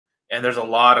and there's a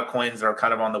lot of coins that are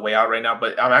kind of on the way out right now.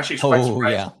 But I'm actually quite Oh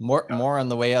surprised. yeah, more on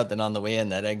the way out than on the way in.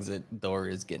 That exit door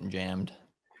is getting jammed.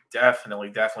 Definitely,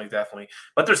 definitely, definitely.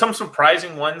 But there's some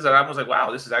surprising ones that I was like,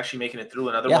 wow, this is actually making it through,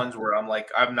 and other Yeah. ones where I'm like,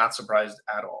 I'm not surprised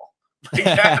at all. Like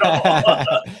at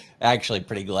all. Actually,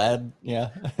 pretty glad. Yeah.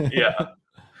 Yeah.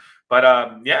 But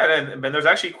yeah, and there's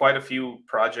actually quite a few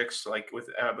projects like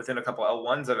within a couple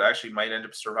L1s that actually might end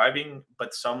up surviving,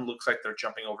 but some looks like they're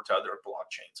jumping over to other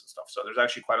blockchains and stuff. So there's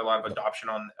actually quite a lot of Yep. adoption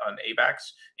on AVAX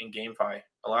and GameFi.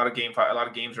 A lot of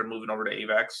games are moving over to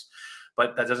AVAX,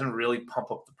 but that doesn't really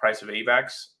pump up the price of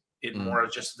AVAX. It Mm. more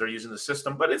just they're using the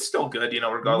system, but it's still good,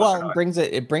 regardless or Well, not.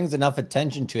 it brings enough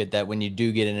attention to it that when you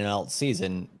do get in an alt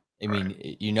season, I Right.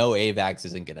 mean, you know, AVAX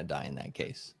isn't going to die in that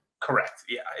case, Correct.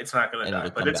 Yeah, it's not going to and die,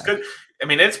 it'll but come it's good. back. I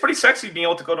mean, it's pretty sexy being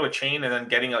able to go to a chain and then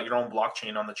getting your own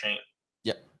blockchain on the chain.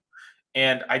 Yep.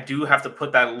 And I do have to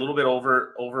put that a little bit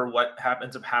over what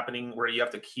happens of happening where you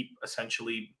have to keep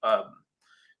essentially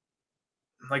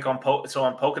like so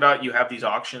on Polkadot you have these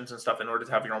auctions and stuff in order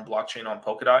to have your own blockchain on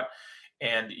Polkadot,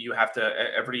 and you have to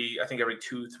I think every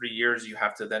 2-3 years you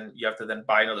have to then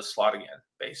buy another slot again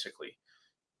basically.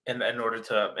 In order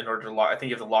to lock, I think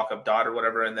you have to lock up dot or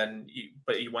whatever, and then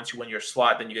once you win your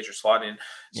slot, then you get your slot in.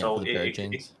 Yeah, for So the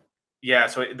parachains. yeah,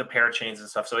 so the parachains and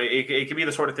stuff. So it could be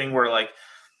the sort of thing where like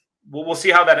we'll see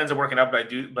how that ends up working out.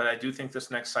 But I do think this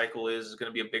next cycle is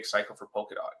going to be a big cycle for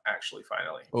Polkadot. Actually,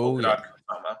 finally, Oh Polkadot yeah.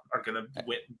 and Kusama are going to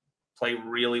play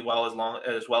really well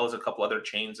as well as a couple other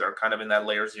chains that are kind of in that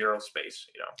layer zero space.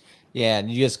 Yeah, and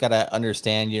you just gotta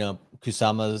understand,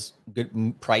 Kusama's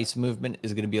price movement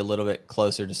is going to be a little bit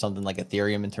closer to something like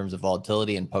Ethereum in terms of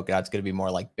volatility, and Polkadot's going to be more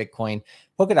like Bitcoin.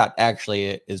 Polkadot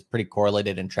actually is pretty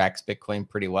correlated and tracks Bitcoin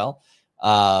pretty well.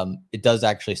 It does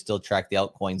actually still track the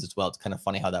altcoins as well. It's kind of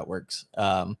funny how that works.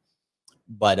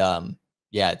 But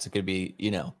yeah, it's going to be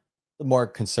the more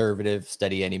conservative,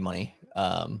 steady any money,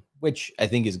 which I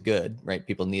think is good, right?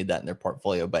 People need that in their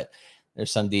portfolio, but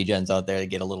there's some degens out there that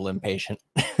get a little impatient.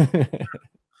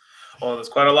 Well, there's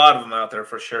quite a lot of them out there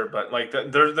for sure. But like,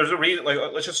 there's a reason. Like,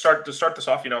 let's just start this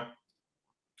off.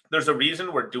 There's a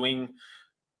reason we're doing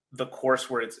the course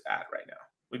where it's at right now.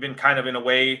 We've been kind of in a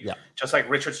way, Yeah. just like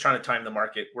Richard's trying to time the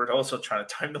market. We're also trying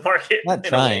to time the market Not in a way.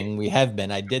 trying. We have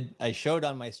been. I showed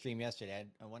on my stream yesterday.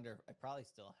 I wonder if I probably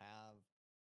still have